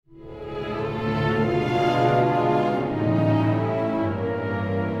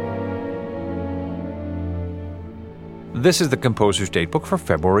This is the Composer's Datebook for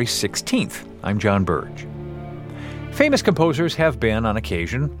February 16th. I'm John Burge. Famous composers have been, on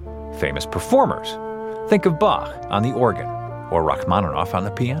occasion, famous performers. Think of Bach on the organ, or Rachmaninoff on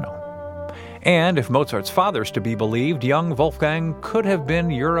the piano. And if Mozart's father's to be believed, young Wolfgang could have been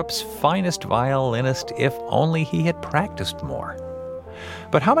Europe's finest violinist if only he had practiced more.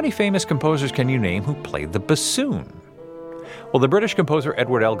 But how many famous composers can you name who played the bassoon? Well, the British composer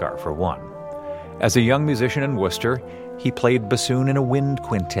Edward Elgar, for one. As a young musician in Worcester, he played bassoon in a wind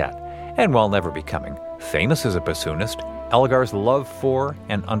quintet, and while never becoming famous as a bassoonist, Elgar's love for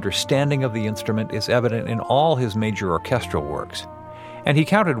and understanding of the instrument is evident in all his major orchestral works. And he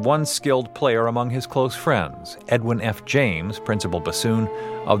counted one skilled player among his close friends, Edwin F. James, principal bassoon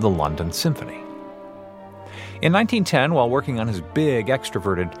of the London Symphony. In 1910, while working on his big,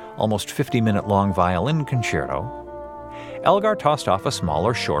 extroverted, almost 50-minute-long violin concerto, Elgar tossed off a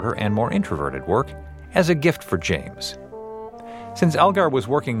smaller, shorter, and more introverted work as a gift for James. Since Elgar was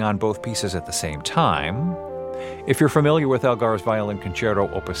working on both pieces at the same time, if you're familiar with Elgar's Violin Concerto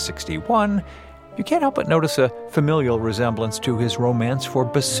Opus 61, you can't help but notice a familial resemblance to his Romance for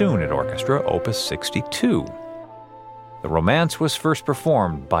Bassoon and Orchestra, Opus 62. The Romance was first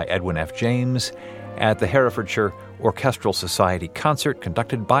performed by Edwin F. James at the Herefordshire Orchestral Society concert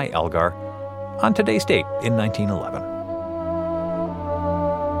conducted by Elgar on today's date in 1911.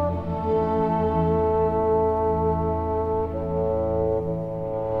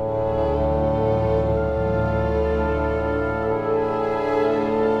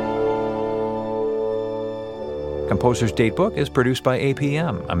 Composer's Datebook is produced by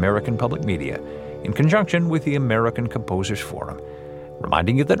APM, American Public Media, in conjunction with the American Composers Forum,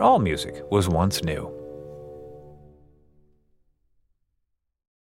 reminding you that all music was once new.